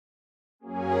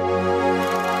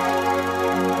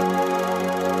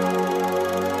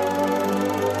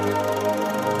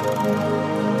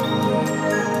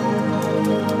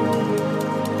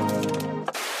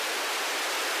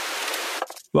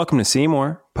Welcome to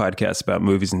Seymour, podcast about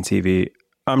movies and TV.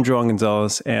 I'm Joel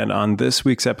Gonzalez, and on this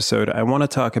week's episode, I want to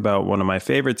talk about one of my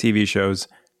favorite TV shows,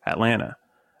 Atlanta.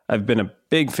 I've been a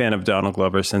big fan of Donald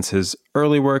Glover since his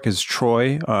early work as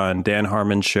Troy on Dan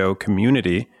Harmon's show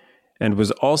Community, and was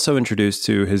also introduced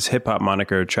to his hip-hop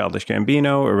moniker Childish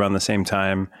Gambino around the same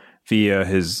time via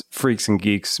his Freaks and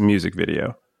Geeks music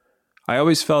video. I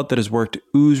always felt that his work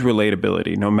oozed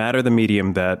relatability, no matter the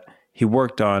medium that he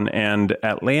worked on, and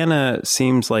Atlanta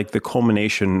seems like the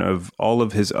culmination of all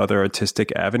of his other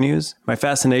artistic avenues. My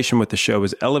fascination with the show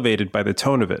is elevated by the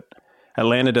tone of it.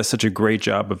 Atlanta does such a great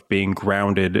job of being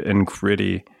grounded and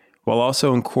gritty, while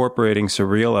also incorporating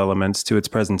surreal elements to its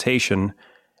presentation,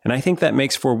 and I think that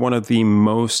makes for one of the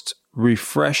most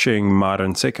refreshing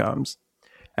modern sitcoms.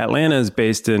 Atlanta is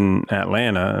based in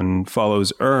Atlanta and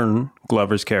follows Earn,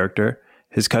 Glover's character,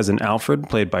 his cousin Alfred,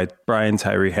 played by Brian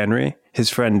Tyree Henry, his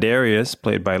friend Darius,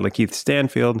 played by Lakeith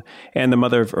Stanfield, and the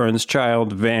mother of Earn's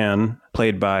child, Van,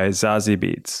 played by Zazie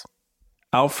Beetz.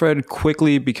 Alfred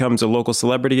quickly becomes a local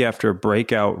celebrity after a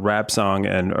breakout rap song,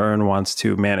 and Earn wants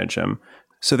to manage him.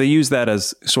 So they use that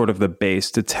as sort of the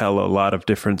base to tell a lot of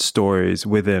different stories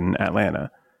within Atlanta.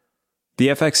 The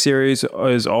FX series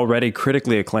is already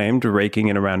critically acclaimed, raking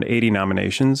in around 80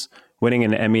 nominations, winning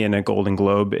an Emmy and a Golden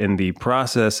Globe in the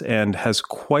process, and has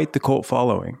quite the cult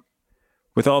following.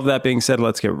 With all of that being said,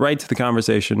 let's get right to the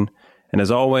conversation. And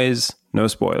as always, no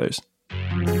spoilers.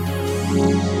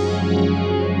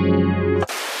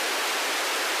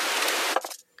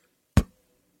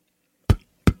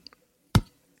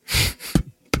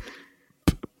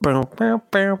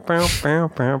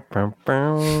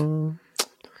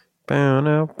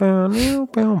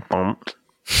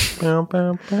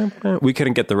 We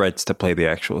couldn't get the rights to play the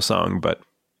actual song, but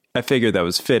I figured that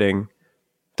was fitting.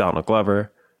 Donald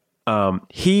Glover.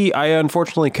 I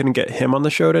unfortunately couldn't get him on the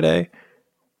show today.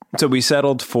 So we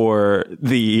settled for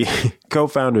the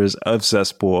co-founders of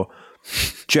Cesspool,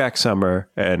 Jack Summer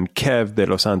and Kev De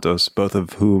Los Santos, both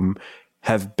of whom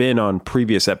have been on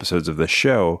previous episodes of the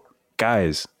show.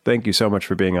 Guys, thank you so much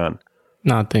for being on.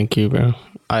 No, thank you, bro.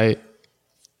 I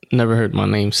never heard my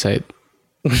name said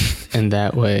in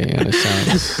that way, and it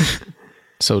sounds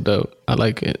so dope. I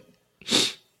like it.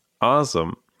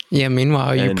 Awesome. Yeah,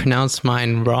 meanwhile, you pronounced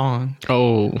mine wrong.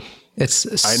 Oh.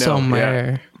 It's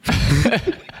somewhere. Yeah.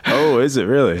 Oh, is it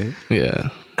really? Yeah.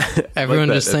 Everyone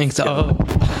like just thinks, oh.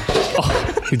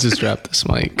 He just dropped this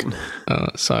mic.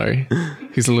 Sorry.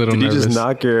 He's a little nervous. Did you just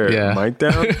knock your mic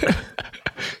down?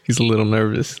 He's a little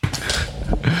nervous.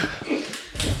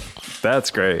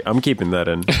 That's great. I'm keeping that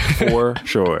in for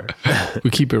sure. We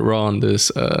keep it raw on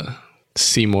this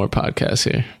Seymour podcast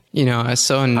here. You know, I was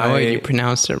so annoyed you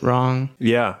pronounced it wrong.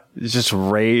 Yeah, it's just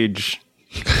rage.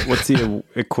 What's the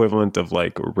equivalent of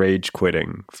like rage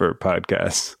quitting for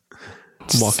podcasts?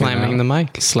 Slamming the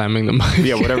mic. Slamming the mic.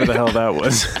 Yeah, whatever the hell that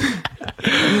was.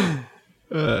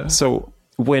 So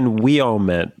when we all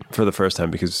met for the first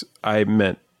time, because I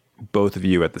met both of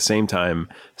you at the same time,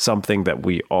 something that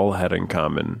we all had in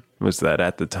common was that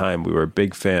at the time we were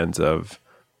big fans of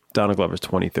Donald Glover's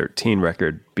 2013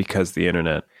 record, Because the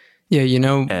Internet. Yeah, you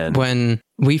know, when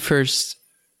we first,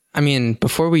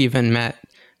 before we even met,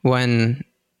 when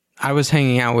I was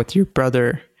hanging out with your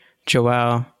brother,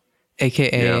 Joel,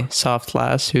 aka Soft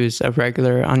Lass, who's a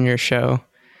regular on your show,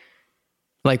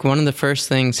 like one of the first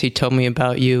things he told me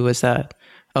about you was that,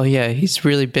 oh yeah, he's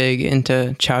really big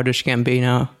into Childish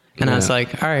Gambino. And I was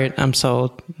like, all right, I'm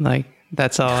sold. Like,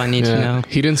 that's all I need to know.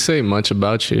 He didn't say much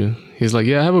about you. He's like,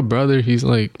 yeah, I have a brother. He's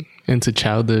like into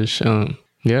Childish.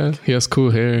 Yeah, he has cool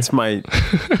hair. It's my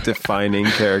defining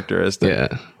characteristic.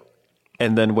 Yeah.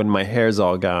 And then when my hair's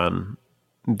all gone,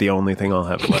 the only thing I'll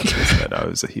have left is that I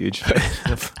was a huge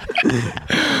fan of.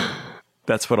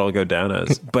 That's what I'll go down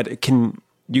as. But can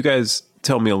you guys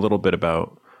tell me a little bit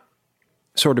about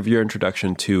sort of your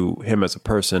introduction to him as a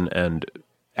person and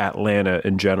Atlanta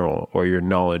in general, or your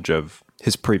knowledge of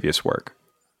his previous work?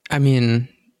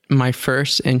 My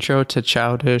first intro to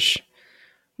Childish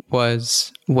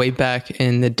was way back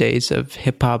in the days of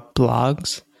hip-hop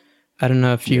blogs. I don't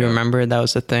know if you remember, that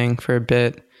was a thing for a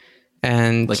bit.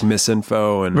 And like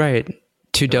Misinfo and... Right.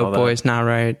 Two Dope Boys Not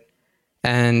Right.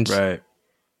 And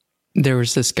there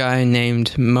was this guy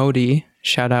named Modi,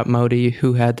 shout out Modi,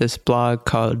 who had this blog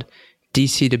called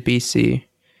DC to BC.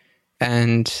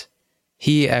 And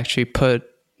he actually put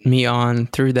me on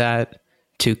through that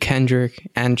to Kendrick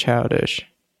and Childish.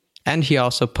 And he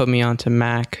also put me on to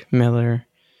Mac Miller,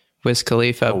 Wiz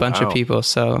Khalifa, a bunch of people.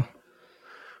 So,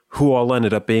 who all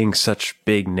ended up being such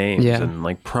big names and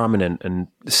like prominent and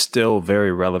still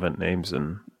very relevant names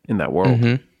in that world.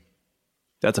 Mm-hmm.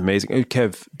 That's amazing.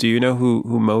 Kev, do you know who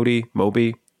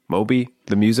Moby Moby,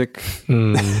 the music?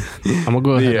 I'm gonna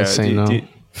go ahead and say no.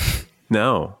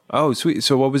 No. Oh, sweet.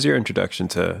 So what was your introduction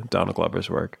to Donald Glover's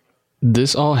work?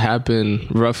 This all happened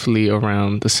roughly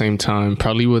around the same time,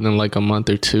 probably within like a month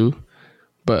or two.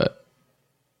 But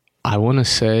I want to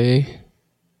say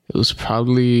it was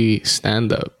probably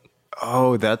stand-up.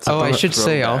 Oh, that's I should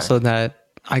say also that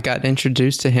I got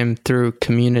introduced to him through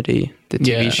Community, the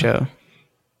TV show.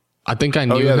 I think I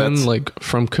knew him like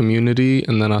from Community,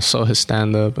 and then I saw his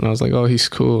stand-up, and I was like, oh, he's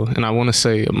cool. And I want to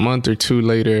say a month or two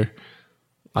later,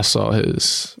 I saw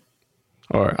his...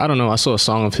 Or, I don't know, I saw a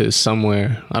song of his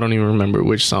somewhere. I don't even remember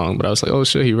which song, but I was like, oh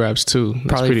shit, he raps too. That's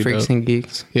probably Freaks dope. and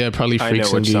Geeks. Yeah, probably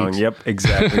Freaks and Geeks. I know which song. Yep,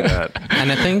 exactly that. And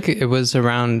I think it was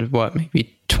around,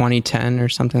 maybe 2010 or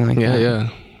something like that? Yeah.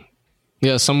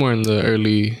 Yeah, somewhere in the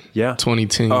early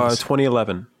 2010s.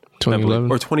 2011. 2011?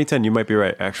 Or 2010, you might be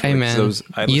right, actually. Hey, man,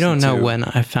 you don't know when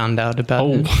I found out about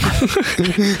it.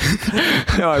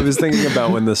 No, I was thinking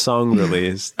about when the song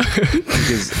released.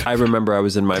 Because I remember I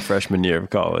was in my freshman year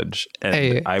of college.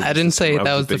 And I didn't say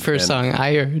that was the first song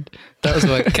I heard. That was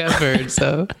what Kev heard,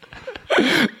 so...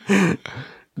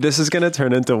 This is going to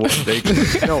turn into one big...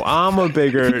 No, I'm a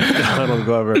bigger Donald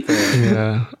Glover fan.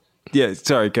 Yeah. Yeah,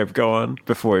 sorry, Kev, go on.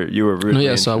 Before you were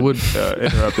rudely so I would...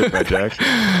 interrupted by Jack.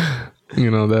 You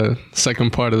know, the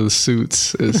second part of the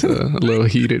Suits is a little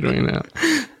heated right now.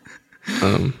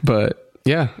 But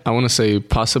yeah, I want to say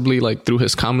possibly like through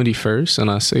his comedy first,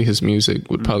 and I say his music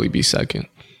would probably be second.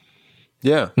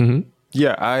 Yeah. Mm-hmm.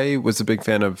 Yeah, I was a big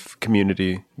fan of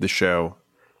Community, the show.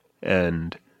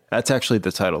 And that's actually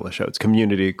the title of the show. It's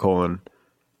Community,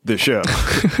 the show.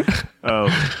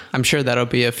 I'm sure that'll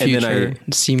be a future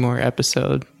Seymour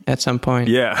episode at some point.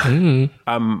 Yeah. Mm-hmm.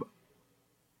 I'm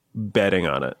betting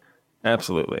on it.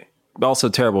 Absolutely. Also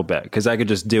terrible bet because I could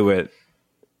just do it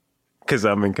because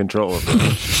I'm in control of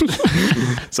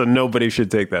it. So nobody should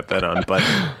take that bet on. But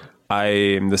I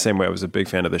am the same way. I was a big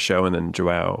fan of the show, and then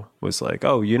Joao was like,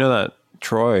 oh, you know that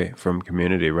Troy from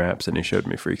Community raps, and he showed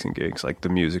me Freaks and Geeks, like the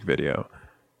music video.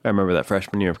 I remember that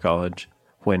freshman year of college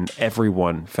when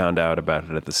everyone found out about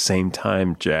it at the same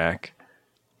time, Jack.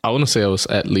 I want to say I was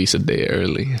at least a day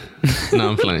early. No,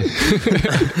 I'm playing.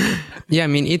 Yeah, I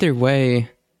mean, either way...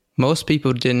 Most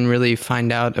people didn't really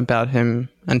find out about him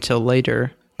until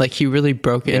later. Like, he really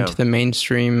broke into the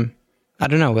mainstream, I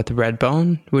don't know, with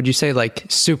Redbone? Would you say, like,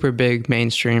 super big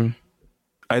mainstream?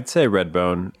 I'd say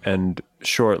Redbone, and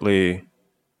shortly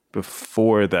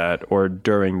before that, or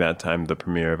during that time, the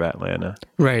premiere of Atlanta.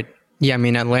 Right. Yeah, I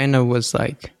mean, Atlanta was,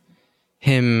 like,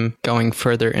 him going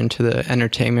further into the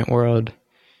entertainment world.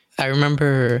 I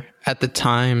remember at the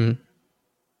time,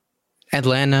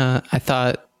 Atlanta, I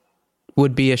thought...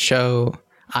 would be a show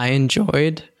I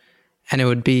enjoyed, and it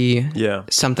would be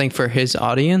something for his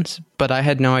audience, but I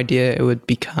had no idea it would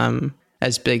become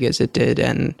as big as it did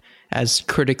and as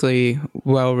critically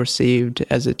well received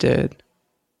as it did.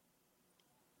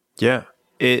 Yeah,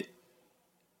 it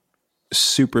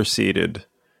superseded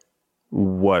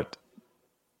what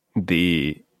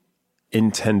the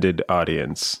intended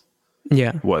audience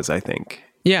was, I think.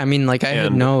 Yeah, I mean, like, I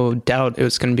had no doubt it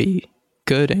was going to be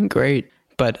good and great,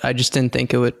 but I just didn't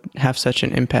think it would have such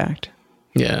an impact.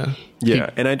 Yeah.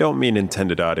 Yeah. And I don't mean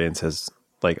intended audience as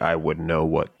like I would know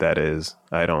what that is.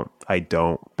 I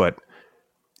don't. But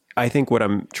I think what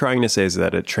I'm trying to say is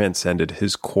that it transcended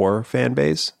his core fan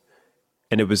base.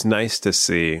 And it was nice to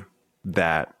see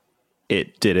that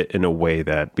it did it in a way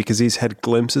that, because he's had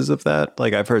glimpses of that.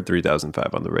 Like I've heard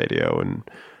 3005 on the radio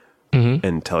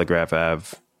and Telegraph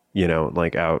Ave, you know,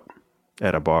 like out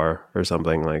at a bar or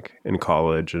something like in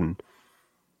college.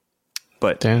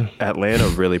 But Atlanta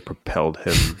really propelled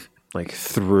him like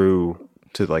through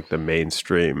to like the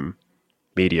mainstream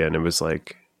media. And it was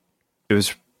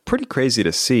pretty crazy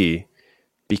to see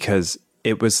because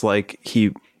it was like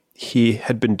he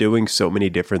had been doing so many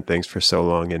different things for so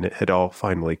long, and it had all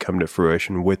finally come to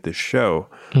fruition with the show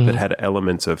that had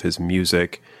elements of his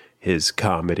music, his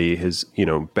comedy, his, you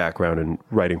know, background in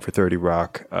writing for 30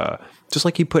 Rock. Just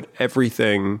like he put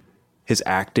everything, his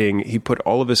acting, he put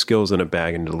all of his skills in a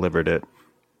bag and delivered it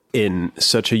in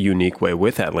such a unique way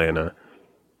with Atlanta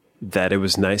that it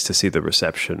was nice to see the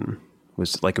reception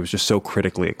was like, it was just so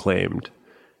critically acclaimed.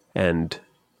 And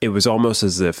it was almost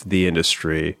as if the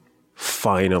industry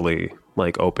finally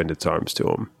like opened its arms to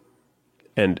him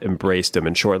and embraced him.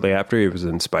 And shortly after, he was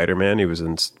in Spider-Man.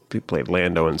 He played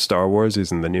Lando in Star Wars.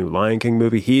 He's in the new Lion King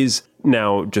movie. He's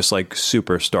now just like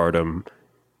superstardom.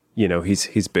 You know,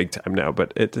 he's big time now,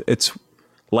 but it's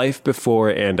life before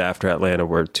and after Atlanta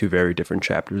were two very different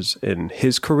chapters in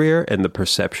his career, and the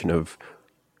perception of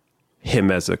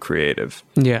him as a creative.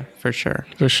 Yeah, for sure.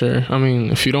 For sure. I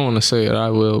mean, if you don't want to say it, I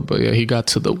will. But yeah, he got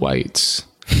to the whites.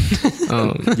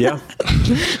 Yeah.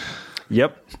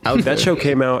 Yep. That show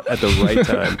came out at the right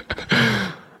time.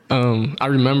 I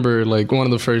remember like one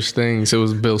of the first things, it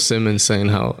was Bill Simmons saying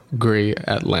how great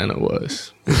Atlanta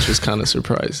was, which was kind of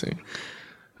surprising.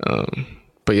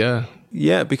 But yeah.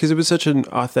 Yeah, because it was such an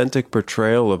authentic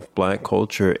portrayal of Black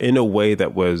culture in a way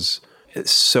that was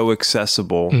so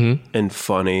accessible and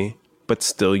funny, but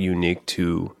still unique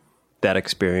to that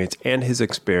experience and his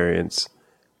experience.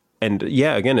 And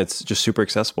yeah, again, it's just super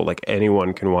accessible. Like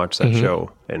anyone can watch that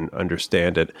show and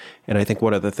understand it. And I think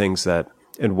one of the things that,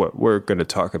 and what we're going to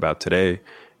talk about today,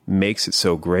 makes it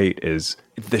so great is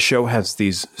the show has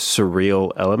these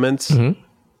surreal elements,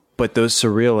 but those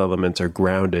surreal elements are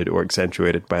grounded or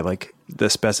accentuated by like the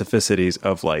specificities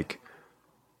of like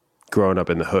growing up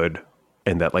in the hood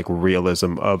and that like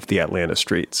realism of the Atlanta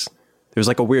streets. There's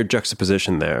like a weird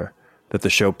juxtaposition there that the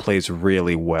show plays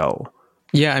really well.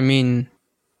 Yeah, I mean,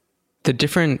 the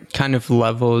different kind of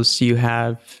levels you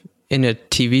have in a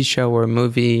TV show or a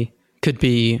movie could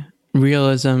be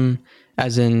realism,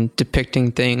 as in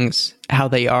depicting things how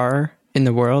they are in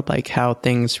the world, like how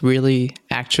things really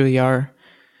actually are.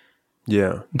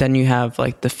 Yeah. Then you have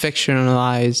like the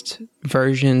fictionalized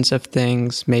versions of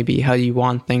things, maybe how you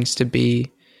want things to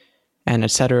be, and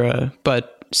etc.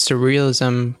 But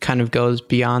surrealism kind of goes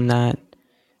beyond that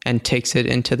and takes it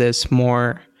into this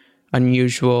more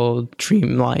unusual,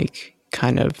 dreamlike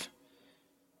kind of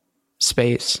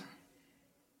space.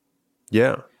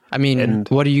 Yeah. I mean,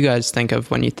 what do you guys think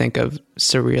of when you think of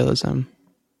surrealism?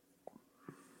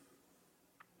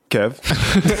 Kev?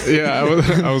 Yeah,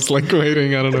 I was like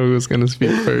waiting. I don't know who was going to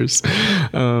speak first.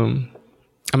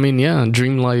 I mean, yeah,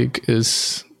 dreamlike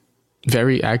is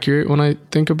very accurate when I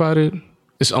think about it.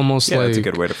 It's almost like... that's a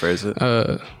good way to phrase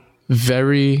it.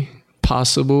 Very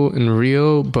possible and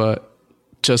real, but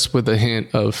just with a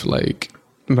hint of like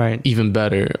even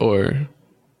better or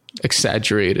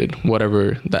exaggerated,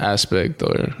 whatever the aspect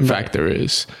or factor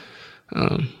is.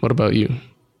 What about you?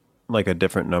 Like a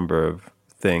different number of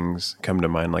things come to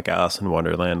mind, like Alice in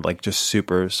Wonderland, like just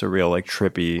super surreal, like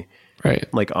trippy,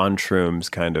 like on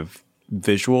shrooms kind of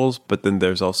visuals. But then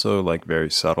there's also like very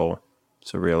subtle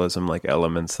surrealism, like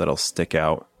elements that'll stick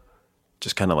out,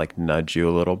 just kind of like nudge you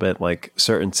a little bit, like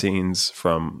certain scenes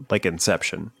from like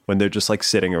Inception when they're just like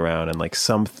sitting around and like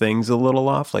some things a little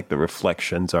off, like the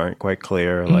reflections aren't quite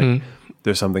clear, like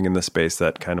there's something in the space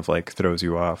that kind of like throws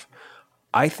you off.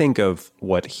 I think of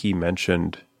what he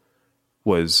mentioned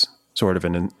was sort of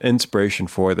an inspiration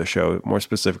for the show, more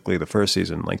specifically the first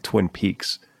season, like Twin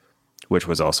Peaks, which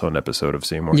was also an episode of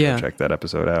Seymour. Yeah. Check that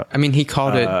episode out. I mean, he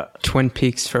called it Twin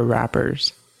Peaks for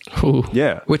rappers. Ooh.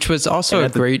 Yeah. Which was also a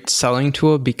great selling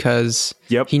tool because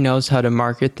he knows how to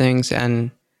market things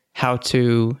and how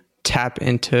to tap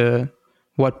into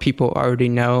what people already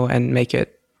know and make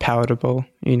it palatable,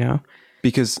 you know?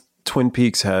 Because Twin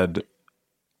Peaks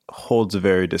holds a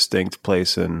very distinct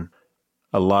place in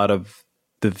a lot of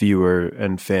the viewer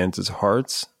and fans'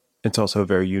 hearts. It's also a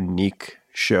very unique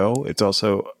show. It's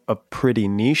also a pretty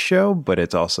niche show, but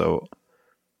it's also,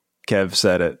 Kev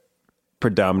said it,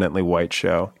 predominantly white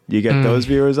show. You get those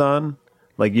viewers on,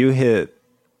 like you hit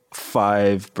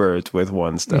 5 birds with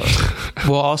one stone.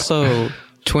 Well, also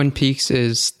Twin Peaks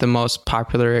is the most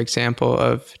popular example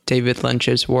of David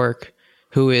Lynch's work,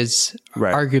 who is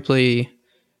arguably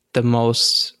the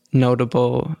most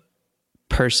notable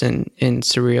person in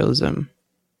surrealism.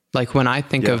 Like when I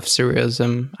think of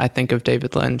surrealism, I think of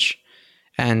David Lynch,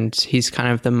 and he's kind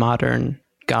of the modern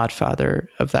godfather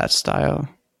of that style.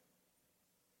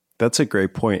 That's a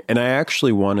great point. And I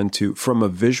actually wanted to, from a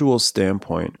visual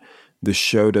standpoint, the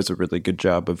show does a really good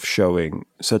job of showing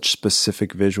such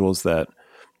specific visuals that,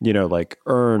 you know, like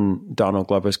Ern, Donald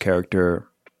Glover's character,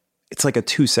 it's like a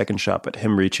 2-second shot, but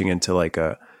him reaching into like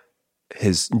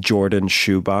his Jordan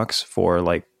shoebox for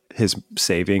like his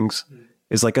savings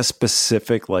is like a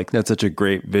specific, like that's such a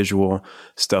great visual.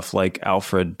 Stuff like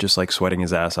Alfred just like sweating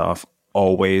his ass off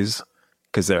always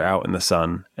because they're out in the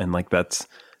sun, and like that's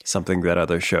something that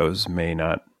other shows may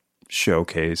not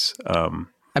showcase.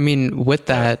 I mean, with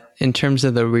that, in terms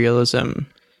of the realism,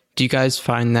 do you guys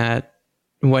find that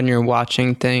when you're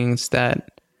watching things that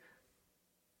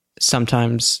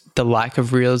sometimes the lack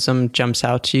of realism jumps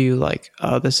out to you, like,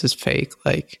 oh, this is fake,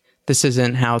 like this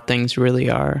isn't how things really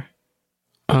are?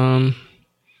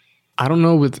 I don't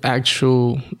know with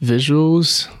actual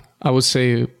visuals. I would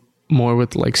say more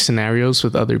with like scenarios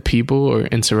with other people or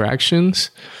interactions.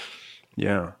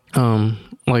 Yeah.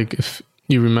 Like if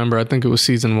you remember, I think it was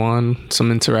season 1,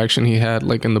 some interaction he had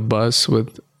like in the bus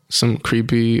with some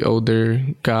creepy older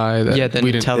guy that the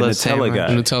Nutella guy.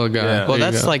 Nutella guy. Yeah. Well,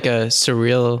 that's like a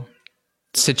surreal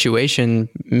situation,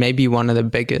 maybe one of the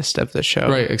biggest of the show.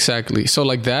 Right, exactly. So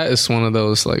like that is one of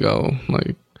those like, oh,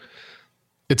 like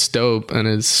it's dope and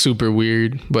it's super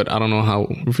weird, but I don't know how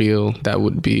real that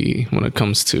would be when it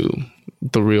comes to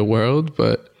the real world.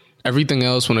 But everything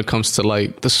else when it comes to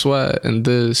like the sweat and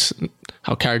this,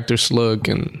 how characters look,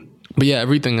 but yeah,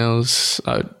 everything else,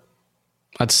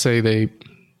 I'd say they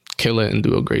kill it and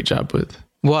do a great job with.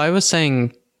 Well, I was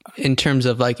saying in terms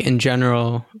of like in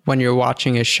general, when you're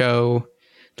watching a show,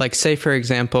 like say for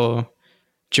example,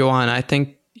 Joanne, I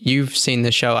think you've seen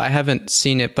the show. I haven't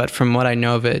seen it, but from what I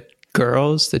know of it,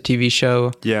 Girls, the TV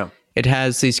show. Yeah. It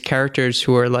has these characters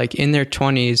who are like in their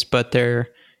 20s, but they're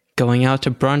going out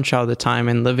to brunch all the time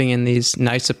and living in these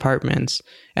nice apartments.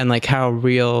 And like, how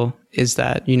real is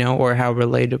that, or how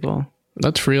relatable?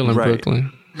 That's real in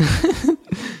Brooklyn.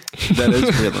 That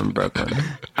is real in Brooklyn.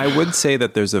 I would say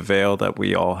that there's a veil that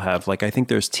we all have. Like, I think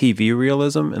there's TV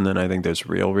realism, and then I think there's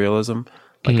real realism.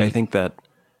 Like, I think that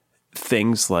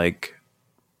things like,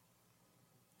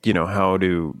 how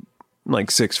do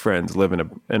like 6 friends live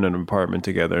in an apartment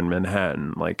together in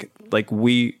Manhattan? Like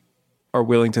we are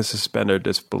willing to suspend our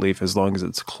disbelief as long as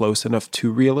it's close enough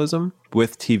to realism.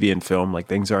 With TV and film, like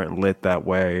things aren't lit that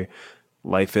way.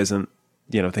 Life isn't,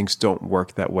 things don't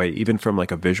work that way. Even from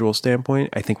like a visual standpoint,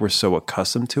 I think we're so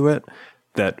accustomed to it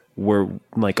that we're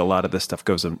like a lot of this stuff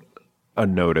goes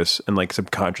unnoticed, and like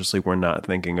subconsciously we're not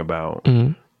thinking about,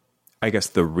 I guess,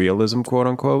 the realism, quote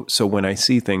unquote. So when I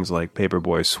see things like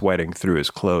Paperboy sweating through his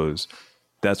clothes,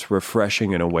 that's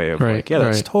refreshing in a way of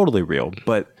that's totally real.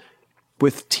 But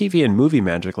with TV and movie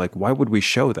magic, like, why would we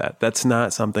show that? That's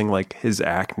not something like his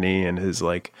acne and his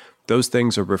like, those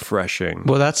things are refreshing.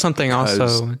 Well, that's something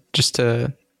also, just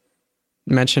to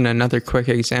mention another quick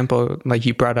example, like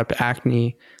you brought up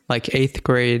acne, like 8th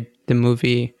Grade, the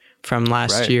movie from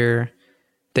last year,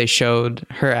 they showed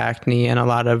her acne and a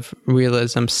lot of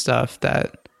realism stuff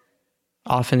that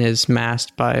often is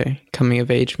masked by coming of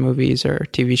age movies or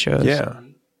TV shows. Yeah.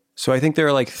 So I think there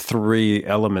are like 3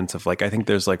 elements of like, I think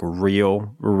there's like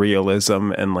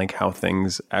realism and like how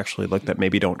things actually look that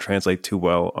maybe don't translate too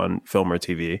well on film or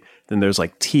TV. Then there's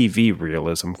like TV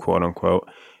realism, quote unquote.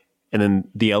 And then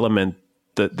the element,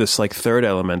 this like third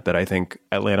element that I think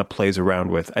Atlanta plays around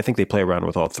with, I think they play around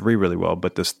with all 3 really well,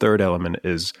 but this third element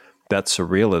is that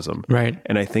surrealism. Right.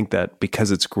 And I think that because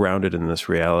it's grounded in this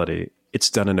reality, it's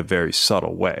done in a very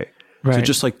subtle way. Right. So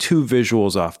just like 2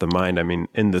 visuals off the mind. I mean,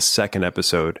 in the second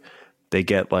episode, they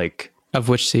get like... Of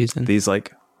which season? These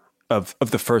like... Of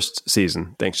the first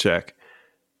season. Thanks, Jack.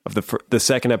 Of the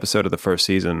second episode of the first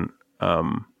season,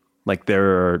 like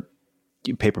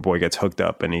Paperboy gets hooked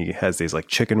up and he has these like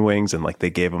chicken wings and like they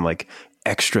gave him like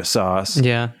extra sauce.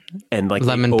 Yeah. And like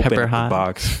lemon pepper hot. The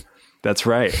box. That's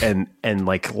right. And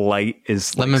like light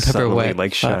is like lemon pepper wet.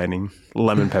 Like shining.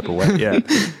 Lemon pepper wet, yeah.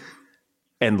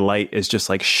 And light is just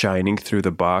like shining through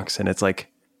the box, and it's like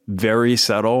very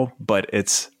subtle, but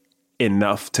it's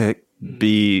enough to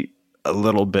be a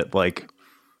little bit like,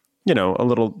 a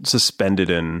little suspended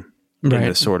in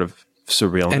this sort of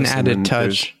surrealness. An added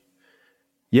touch.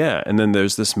 Yeah. And then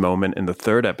there's this moment in the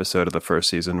 3rd episode of the first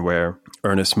season where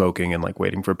Ernest's smoking and like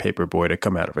waiting for Paperboy to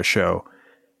come out of a show.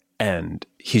 And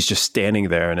he's just standing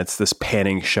there, and it's this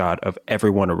panning shot of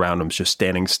everyone around him just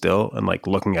standing still and like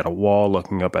looking at a wall,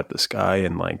 looking up at the sky,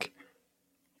 and like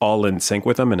all in sync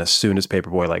with him. And as soon as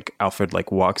Paperboy, like Alfred,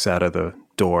 like walks out of the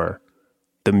door,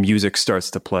 the music starts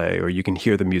to play, or you can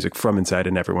hear the music from inside,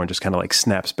 and everyone just kind of like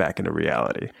snaps back into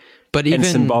reality. But even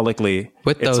symbolically,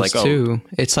 with those like, two,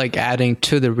 it's like adding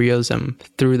to the realism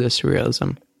through the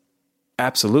surrealism.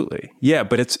 Absolutely. Yeah,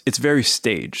 but it's very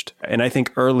staged. And I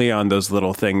think early on, those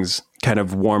little things kind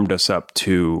of warmed us up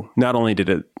to, not only did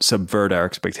it subvert our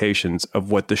expectations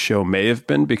of what the show may have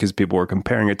been, because people were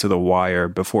comparing it to The Wire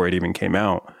before it even came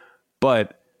out,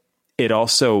 but it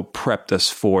also prepped us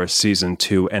for season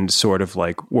 2 and sort of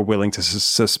like we're willing to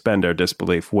suspend our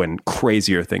disbelief when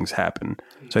crazier things happen.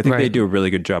 So I think they do a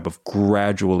really good job of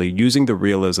gradually using the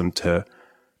realism to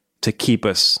keep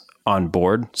us on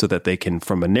board so that they can,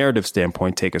 from a narrative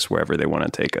standpoint, take us wherever they want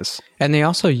to take us. And they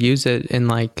also use it in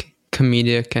like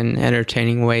comedic and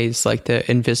entertaining ways, like the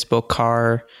invisible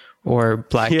car or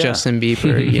Black Justin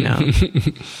Bieber,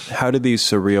 How do these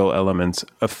surreal elements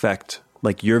affect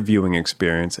like your viewing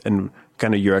experience and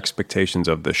kind of your expectations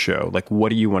of the show? Like, what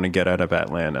do you want to get out of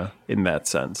Atlanta in that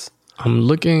sense? I'm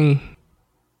looking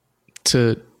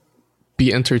to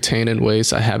be entertained in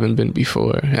ways I haven't been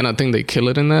before. And I think they kill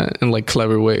it in that, in like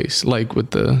clever ways, like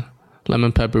with the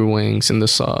lemon pepper wings and the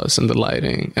sauce and the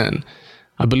lighting. And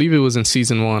I believe it was in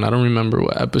season 1. I don't remember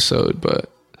what episode,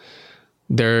 but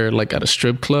they're like at a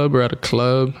strip club or at a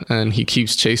club, and he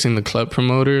keeps chasing the club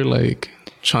promoter, like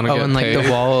trying to get and paid. Like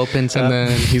the wall opens up, and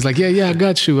then he's like, yeah, I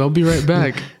got you, I'll be right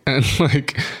back. And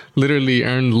like literally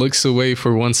Ern looks away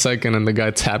for 1 second, and the guy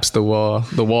taps the wall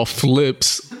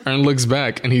flips, Ern looks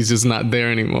back, and he's just not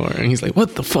there anymore, and he's like,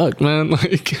 what the fuck, man?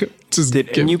 Like,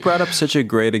 and you brought up such a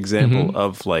great example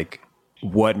of like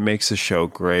what makes a show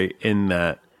great,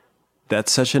 in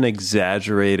that's such an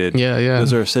exaggerated,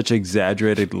 those are such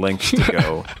exaggerated lengths to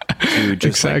go to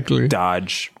just like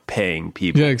dodge paying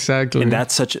people. Yeah, exactly. And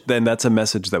that's a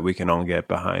message that we can all get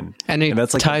behind. And it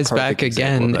that's like ties back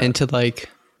again into like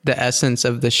the essence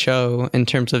of the show in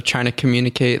terms of trying to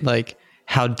communicate like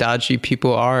how dodgy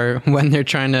people are when they're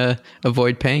trying to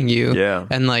avoid paying you. Yeah.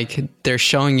 And like they're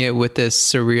showing it with this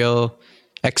surreal,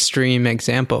 extreme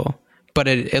example, but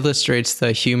it illustrates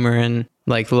the humor and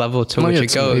like level to which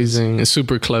it goes. Amazing. It's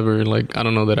super clever. Like, I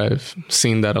don't know that I've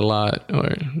seen that a lot,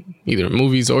 or either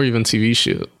movies or even TV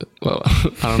show. Well,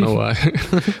 I don't know why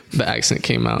the accent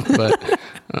came out, but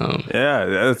yeah,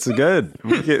 that's good.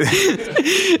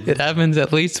 It happens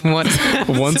at least once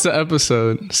an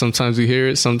episode. Sometimes we hear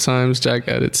it, sometimes Jack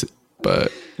edits it,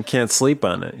 but you can't sleep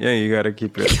on it. Yeah, you got to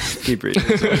keep reading.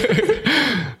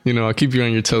 You know, I'll keep you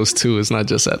on your toes too. It's not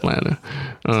just Atlanta.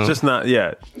 It's just not.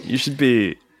 Yeah, you should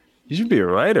be a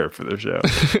writer for the show.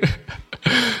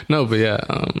 No, but yeah,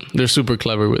 they're super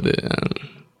clever with it,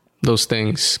 and those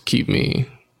things keep me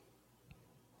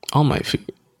on my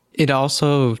feet. It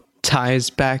also ties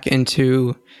back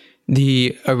into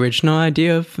the original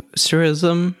idea of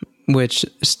surrealism, which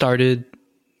started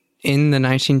in the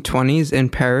 1920s in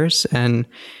Paris, and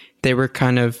they were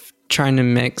kind of trying to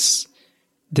mix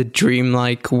the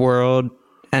dreamlike world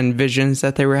and visions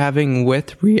that they were having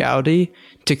with reality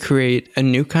to create a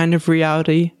new kind of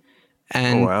reality,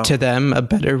 and to them a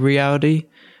better reality.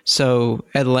 So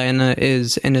Atlanta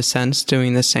is in a sense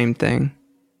doing the same thing.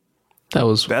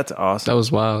 That's awesome. That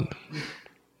was wild.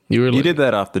 You did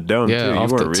that off the dome too. You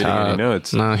weren't reading any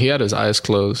notes. Nah, he had his eyes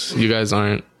closed. You guys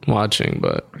aren't watching,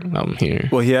 but I'm here.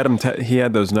 Well, he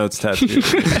had those notes tattooed.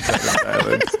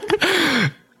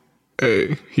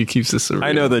 Hey, he keeps this surreal.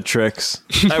 I know the tricks.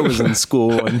 I was in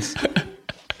school once.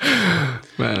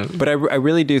 Man. But I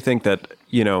really do think that,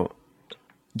 you know,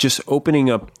 just opening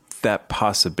up that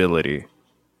possibility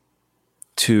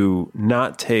to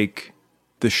not take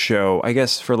the show, I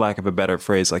guess for lack of a better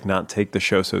phrase, like not take the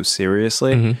show so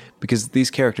seriously, because these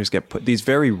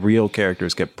very real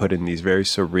characters get put in these very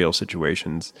surreal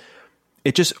situations.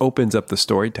 It just opens up the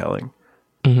storytelling.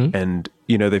 And,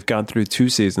 you know, they've gone through 2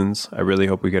 seasons. I really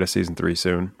hope we get a season 3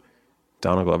 soon.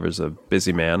 Donald Glover's a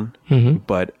busy man,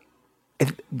 but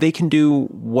they can do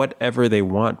whatever they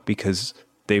want because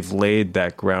they've laid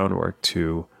that groundwork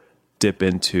to dip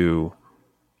into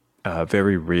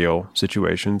very real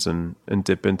situations and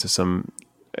dip into some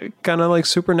kind of like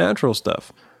supernatural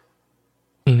stuff.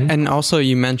 And also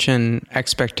you mentioned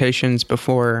expectations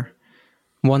before.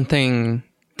 One thing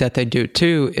that they do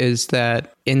too is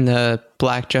that in the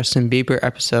Black Justin Bieber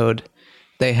episode,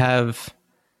 they have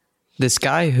this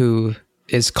guy who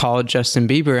is called Justin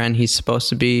Bieber, and he's supposed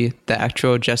to be the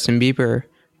actual Justin Bieber,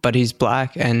 but he's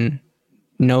black, and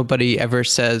nobody ever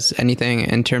says anything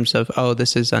in terms of, oh,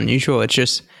 this is unusual. It's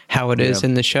just how it is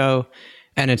in the show.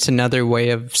 And it's another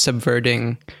way of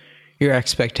subverting your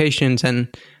expectations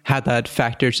and how that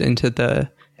factors into the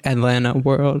Atlanta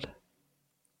world.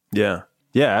 Yeah.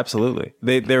 Yeah, absolutely.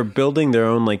 They're building their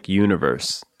own like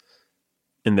universe.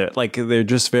 And they're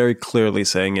just very clearly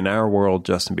saying, in our world,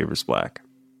 Justin Bieber's black.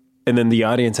 And then the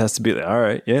audience has to be like, all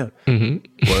right, yeah.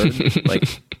 Word.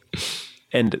 Like,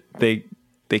 and they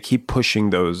keep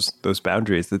pushing those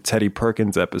boundaries. The Teddy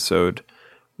Perkins episode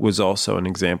was also an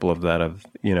example of that, of,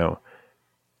 you know,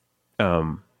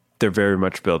 they're very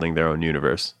much building their own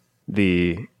universe.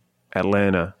 The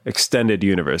Atlanta extended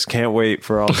universe. Can't wait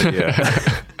for all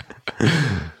the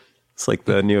it's like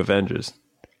the new Avengers,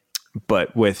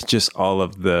 but with just all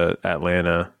of the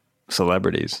Atlanta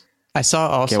celebrities. I saw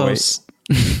also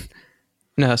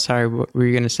no, sorry, what were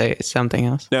you going to say? Something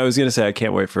else? No, I was going to say I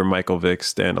can't wait for Michael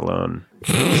Vick's standalone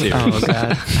series. Oh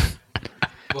god.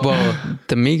 Well,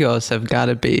 the Migos have got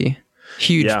to be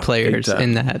huge players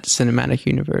in that cinematic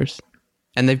universe,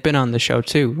 and they've been on the show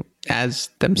too as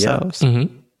themselves.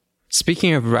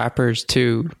 Speaking of rappers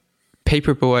too,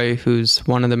 Paperboy, who's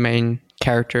one of the main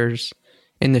characters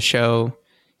in the show,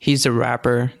 he's a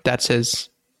rapper. That's his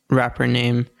rapper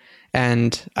name.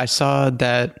 And I saw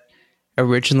that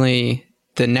originally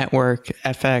the network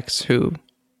FX, who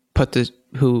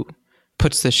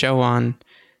puts the show on,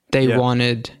 they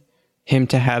wanted him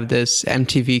to have this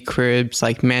MTV Cribs,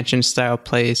 like mansion style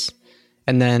place.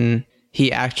 And then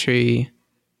he actually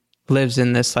lives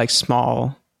in this like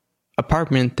small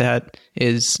apartment that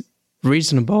is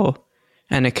reasonable,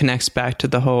 and it connects back to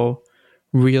the whole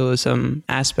realism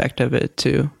aspect of it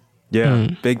too. Yeah,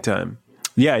 big time.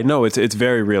 Yeah, no, it's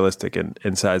very realistic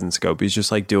in size and scope. He's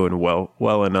just like doing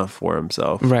well enough for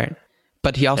himself. Right.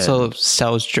 But he also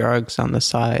sells drugs on the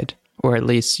side, or at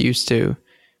least used to,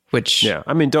 which... Yeah,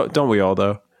 I mean, don't we all,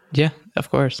 though? Yeah,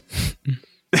 of course.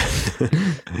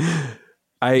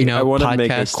 I want to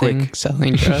make a quick...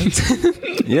 selling drugs.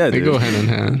 Yeah, they go hand in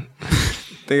hand.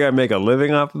 Think I make a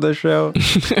living off of this show?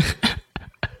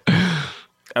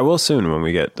 I will soon when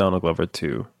we get Donald Glover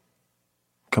to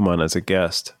come on as a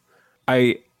guest.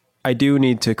 I do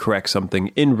need to correct something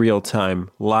in real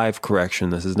time, live correction.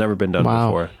 This has never been done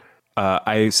before.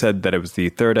 I said that it was the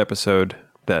third episode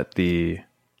that the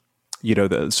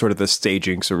sort of the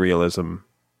staging surrealism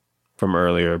from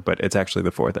earlier, but it's actually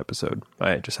the fourth episode.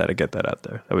 I just had to get that out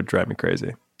there. That would drive me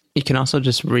crazy. You can also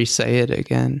just re-say it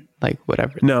again, like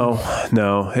whatever. No,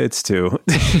 it's two.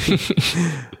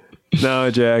 No,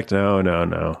 Jack,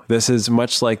 no. This is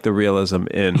much like the realism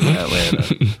in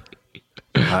Atlanta.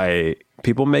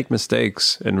 People make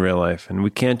mistakes in real life, and we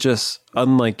can't just,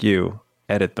 unlike you,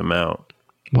 edit them out.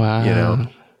 Wow. You know?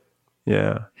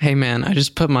 Yeah. Hey man, I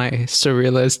just put my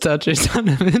surrealist touches on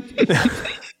it.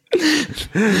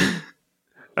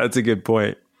 That's a good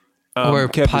point. Or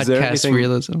Kev, podcast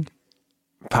realism.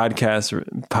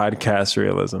 Podcast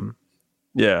realism.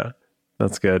 Yeah,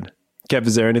 that's good. Kev,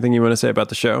 is there anything you want to say about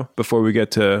the show before we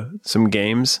get to some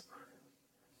games?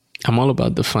 I'm all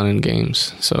about the fun and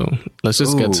games, so let's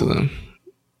just get to them.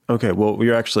 Okay, well,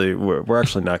 we're actually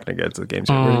not going to get to the games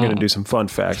yet. We're going to do some fun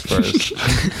facts first.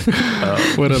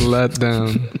 What a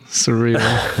letdown. Surreal.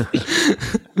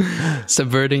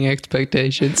 Subverting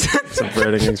expectations.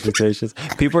 Subverting expectations.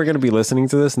 People are going to be listening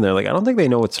to this and they're like, I don't think they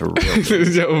know what surreal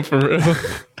is. Yo, for real.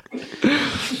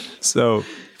 So,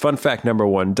 fun fact number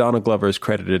one, Donald Glover is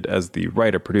credited as the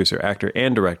writer, producer, actor,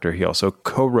 and director. He also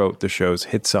co-wrote the show's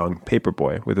hit song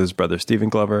Paperboy with his brother Stephen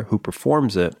Glover, who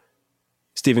performs it.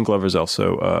 Stephen Glover is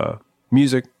also a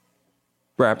music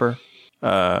rapper.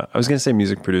 I was going to say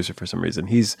music producer for some reason.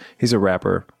 He's a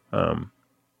rapper, and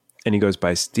he goes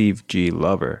by Steve G.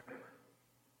 Lover,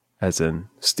 as in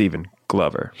Stephen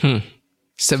Glover.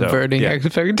 Subverting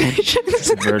expectations.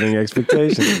 Subverting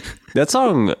expectations. That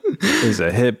song is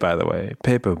a hit, by the way.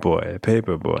 Paperboy.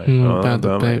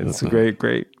 It's a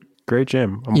great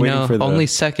jam. I'm waiting for the... only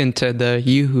second to the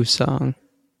Yoo-Hoo song.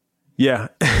 Yeah.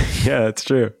 Yeah, that's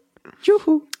true.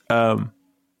 Yoo-hoo.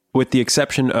 With the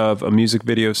exception of a music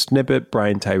video snippet,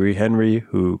 Brian Tyree Henry,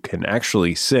 who can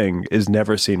actually sing, is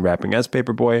never seen rapping as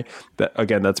Paperboy.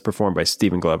 That's performed by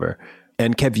Stephen Glover.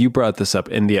 And Kev, you brought this up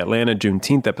in the Atlanta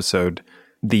Juneteenth episode.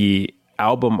 The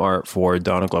album art for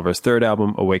Donald Glover's third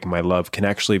album, Awaken My Love, can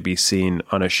actually be seen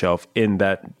on a shelf in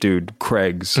that dude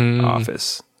Craig's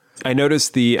office. I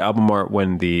noticed the album art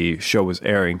when the show was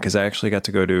airing because I actually got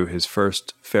to go to his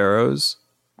first Pharaohs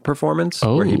performance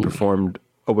where he performed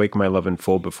Awaken My Love in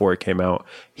full before it came out.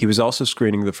 He was also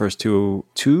screening the first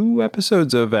two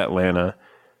episodes of Atlanta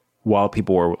while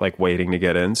people were like waiting to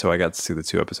get in. So I got to see the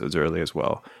 2 episodes early as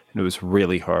well. And it was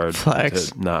really hard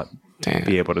to not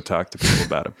be able to talk to people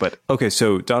about it. But okay,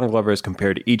 so Donald Glover has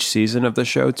compared each season of the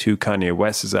show to Kanye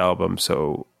West's album.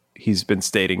 So he's been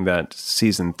stating that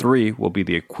season 3 will be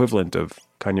the equivalent of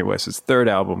Kanye West's third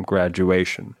album,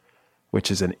 Graduation, which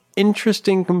is an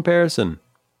interesting comparison.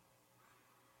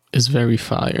 Is very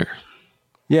fire.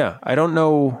 Yeah, I don't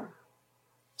know.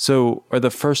 So are the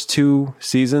first 2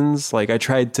 seasons, like I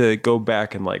tried to go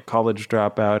back and like College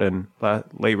Dropout and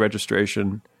Late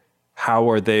Registration. How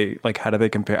are they, like, how do they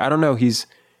compare? I don't know. He's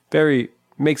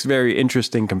makes very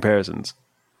interesting comparisons.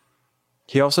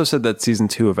 He also said that season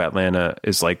 2 of Atlanta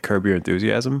is like Curb Your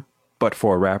Enthusiasm, but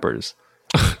for rappers.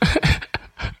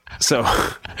 So,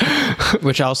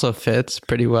 which also fits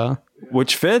pretty well.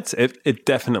 Which fits. It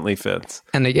definitely fits.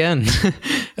 And again,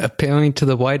 appealing to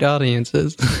the white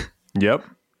audiences. Yep.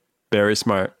 Very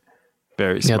smart.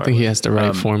 Very smart. Yeah, I think he has the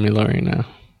right formula right now.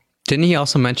 Didn't he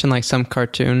also mention like some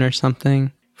cartoon or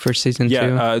something for season 2?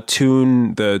 Yeah,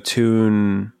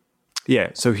 Toon. Yeah,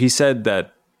 so he said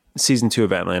that season 2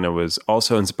 of Atlanta was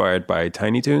also inspired by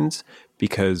Tiny Toons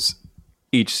because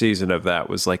each season of that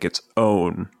was like its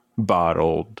own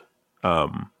bottled,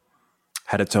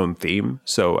 had its own theme.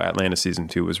 So Atlanta season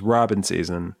 2 was Robin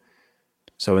season.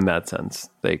 So in that sense,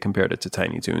 they compared it to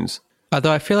Tiny Toons.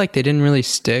 Although I feel like they didn't really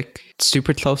stick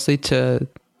super closely to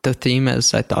the theme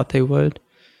as I thought they would.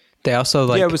 They also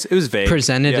like it was vague.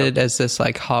 Presented it as this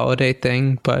like holiday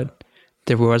thing, but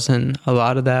there wasn't a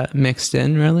lot of that mixed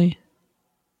in, really.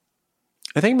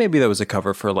 I think maybe that was a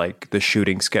cover for like the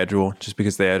shooting schedule, just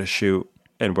because they had to shoot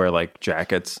and wear like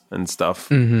jackets and stuff,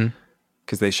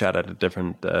 because they shot at a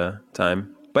different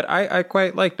time. But I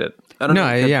quite liked it. I don't know.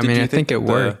 I think it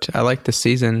worked. I liked the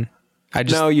season.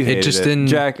 No, you hated it. Didn't.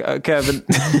 Jack, Kevin.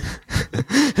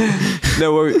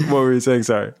 No, what were you saying?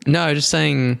 Sorry. No, I was just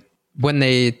saying when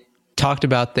they talked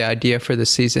about the idea for the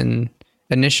season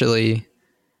initially,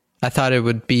 I thought it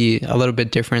would be a little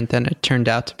bit different than it turned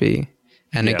out to be.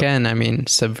 And again, I mean,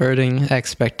 subverting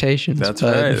expectations. That's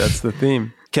right. That's the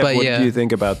theme. Kev, what do you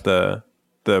think about the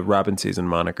Robin season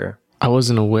moniker? I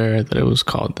wasn't aware that it was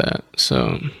called that,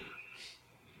 so...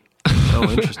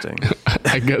 Oh, interesting.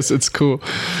 I guess it's cool.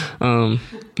 I'm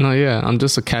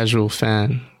just a casual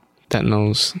fan that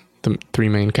knows the three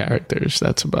main characters.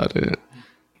 That's about it.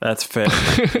 That's fair.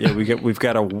 Yeah, we've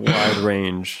got a wide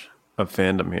range of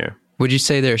fandom here. Would you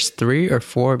say there's 3 or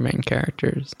 4 main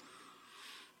characters?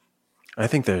 I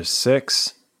think there's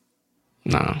 6.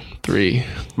 No, 3.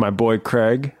 My boy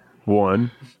Craig, 1.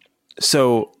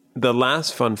 So the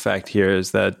last fun fact here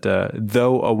is that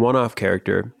though a one-off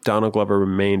character, Donald Glover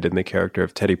remained in the character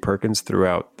of Teddy Perkins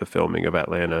throughout the filming of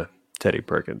Atlanta, Teddy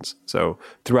Perkins. So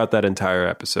throughout that entire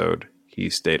episode,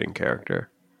 he stayed in character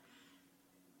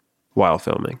while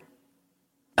filming.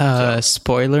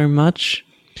 Spoiler much?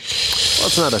 Well,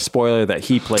 it's not a spoiler that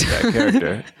he played that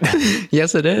character.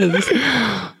 Yes, it is.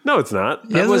 No, it's not.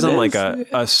 That wasn't like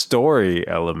a story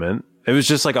element. It was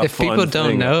just like a fun thing. If people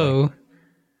don't know...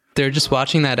 They're just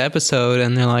watching that episode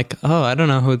and they're like, oh, I don't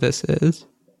know who this is.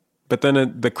 But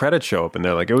then the credits show up and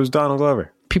they're like, it was Donald Glover.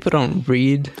 People don't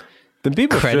read the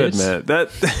people credits. Should, man.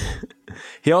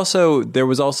 There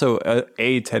was also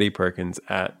a Teddy Perkins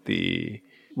at the,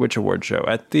 which award show?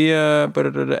 At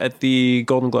the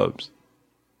Golden Globes.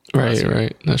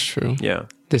 Right. That's true. Yeah.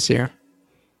 This year.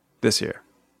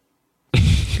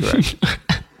 Correct.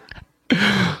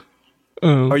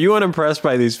 Are you unimpressed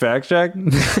by these facts, Jack?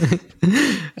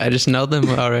 I just know them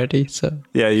already, so.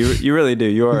 Yeah, you really do.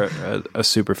 You are a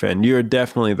super fan. You're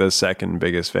definitely the second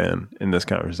biggest fan in this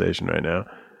conversation right now.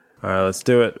 All right, let's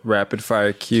do it. Rapid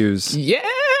fire cues. Yeah!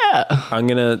 I'm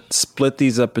going to split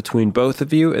these up between both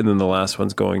of you, and then the last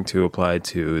one's going to apply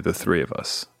to the 3 of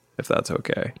us, if that's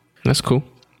okay. That's cool.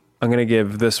 I'm going to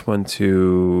give this one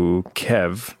to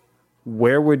Kev.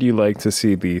 Where would you like to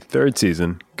see the 3rd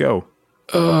season go?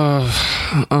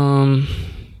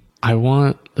 I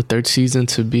want the 3rd season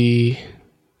to be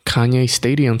Kanye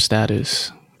Stadium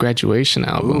status, graduation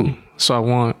album. Ooh. So I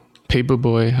want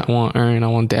Paperboy, I want Earn, I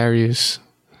want Darius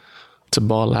to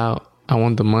ball out. I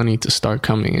want the money to start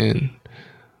coming in.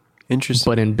 Interesting.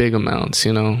 But in big amounts,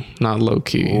 not low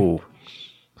key. Ooh.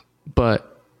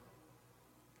 But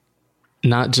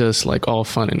not just like all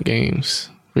fun and games.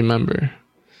 Remember,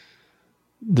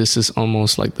 this is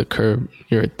almost like the Curb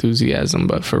Your Enthusiasm,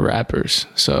 but for rappers.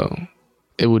 So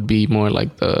it would be more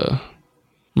like the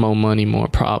more money, more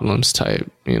problems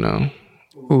type,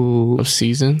 of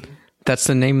season. That's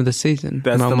the name of the season.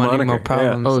 That's more the money, moniker. more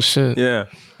problems. Yeah. Oh, shit. Yeah.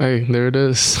 Hey, there it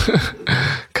is.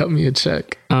 Cut me a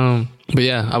check. But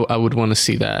yeah, I would want to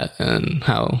see that and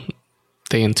how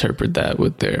they interpret that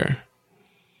with their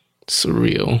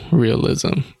surreal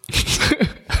realism.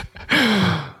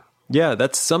 Yeah,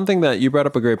 that's something that you brought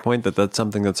up a great point, that's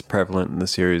something that's prevalent in the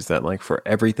series, that like for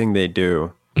everything they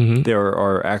do, there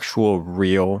are actual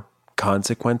real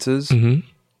consequences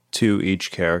to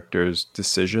each character's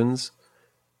decisions,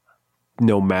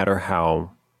 no matter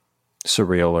how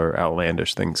surreal or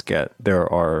outlandish things get. There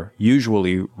are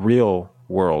usually real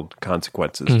world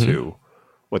consequences to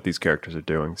what these characters are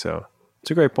doing. So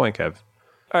it's a great point, Kev.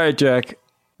 All right, Jack,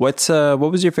 what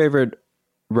was your favorite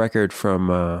record from...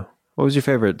 what was your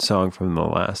favorite song from the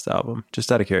last album?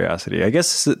 Just out of curiosity. I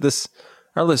guess this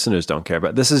our listeners don't care,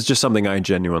 but this is just something I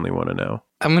genuinely want to know.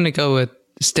 I'm going to go with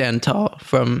Stand Tall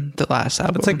from the last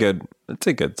album. That's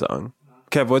a good song.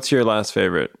 Kev, what's your last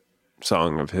favorite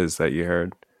song of his that you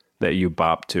heard, that you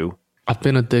bopped to? I've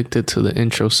been addicted to the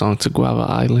intro song to Guava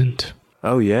Island.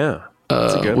 Oh, yeah.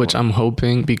 Which I'm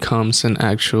hoping becomes an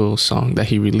actual song that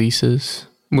he releases.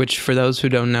 Which, for those who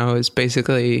don't know, is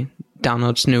basically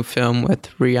Donald's new film with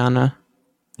Rihanna.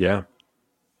 Yeah.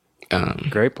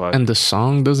 Great plot. And the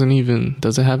song does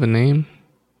it have a name?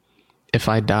 If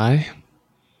I Die?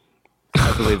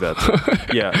 I believe that's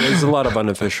it. Yeah, there's a lot of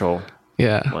unofficial.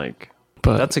 Yeah.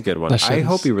 But that's a good one. I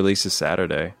hope he releases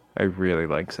Saturday. I really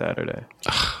like Saturday.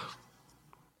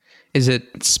 Is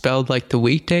it spelled like the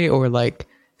weekday or like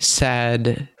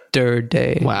sad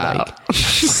day? Wow. Like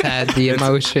sad the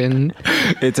emotion.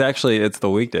 It's the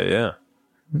weekday, yeah.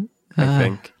 I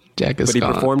think. Jack is But he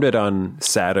gone. performed it on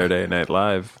Saturday Night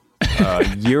Live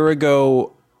a year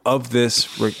ago of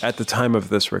this, at the time of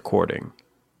this recording.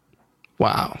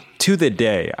 Wow. To the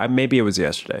day. Maybe it was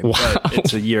yesterday. Wow. But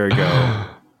it's a year ago.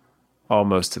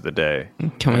 Almost to the day.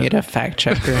 Can we get a fact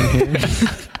checker in here?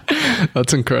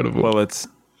 That's incredible. Well, it's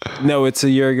a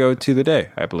year ago to the day,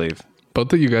 I believe.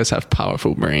 Both of you guys have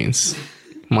powerful brains.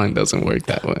 Mine doesn't work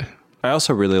that way. I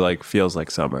also really like Feels Like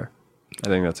Summer. I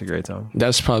think that's a great song.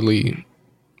 That's probably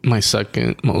my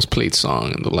second most played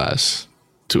song in the last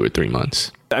 2 or 3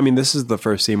 months. I mean, this is the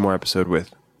first Seymour episode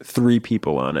with 3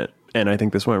 people on it, and I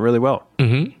think this went really well.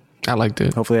 Mm-hmm. I liked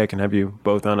it. Hopefully I can have you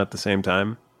both on at the same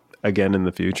time again in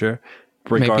the future.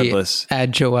 Regardless. Maybe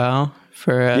add Joelle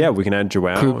for a we can add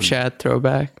Joelle. group chat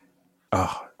throwback.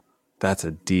 Oh, that's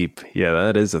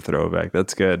that is a throwback.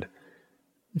 That's good.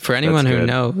 For anyone who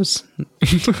knows,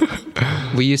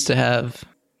 we used to have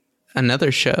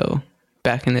another show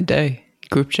back in the day,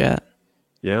 group chat.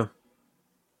 Yeah.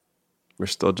 We're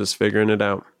still just figuring it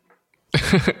out.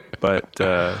 But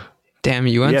damn,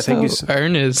 you went so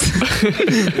earnest.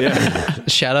 Yeah.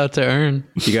 Shout out to Ern.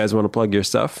 You guys want to plug your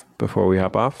stuff before we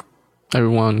hop off?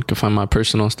 Everyone can find my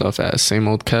personal stuff at Same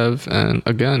Old Kev, and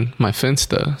again, my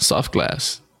Finsta, Soft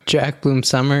Glass. Jack Bloom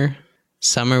Summer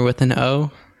with an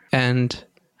O, and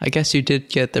I guess you did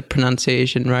get the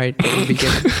pronunciation right at the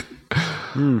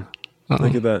beginning.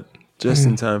 Look at that. Just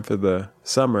in time for the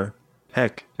summer.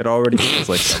 Heck, it already feels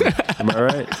like summer. Am I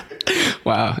right?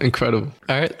 Wow, incredible.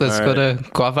 All right, let's go to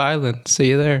Guava Island. See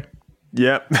you there.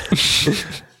 Yep.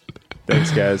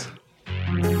 Thanks, guys.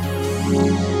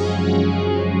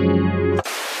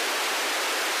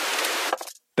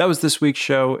 That was this week's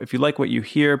show. If you like what you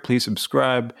hear, please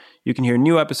subscribe. You can hear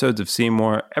new episodes of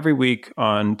Seymour every week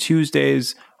on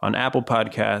Tuesdays on Apple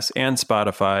Podcasts and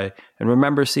Spotify. And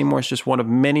remember, Seymour is just one of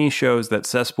many shows that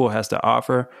Cesspool has to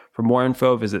offer. For more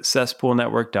info, visit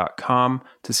cesspoolnetwork.com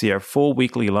to see our full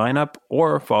weekly lineup,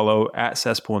 or follow at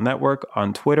Cesspool Network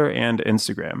on Twitter and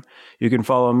Instagram. You can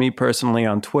follow me personally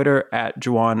on Twitter at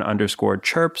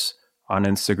Juwan_chirps, on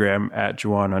Instagram at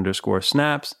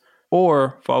Juwan_snaps,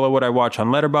 or follow what I watch on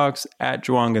Letterboxd at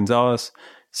Juwan Gonzalez.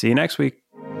 See you next week.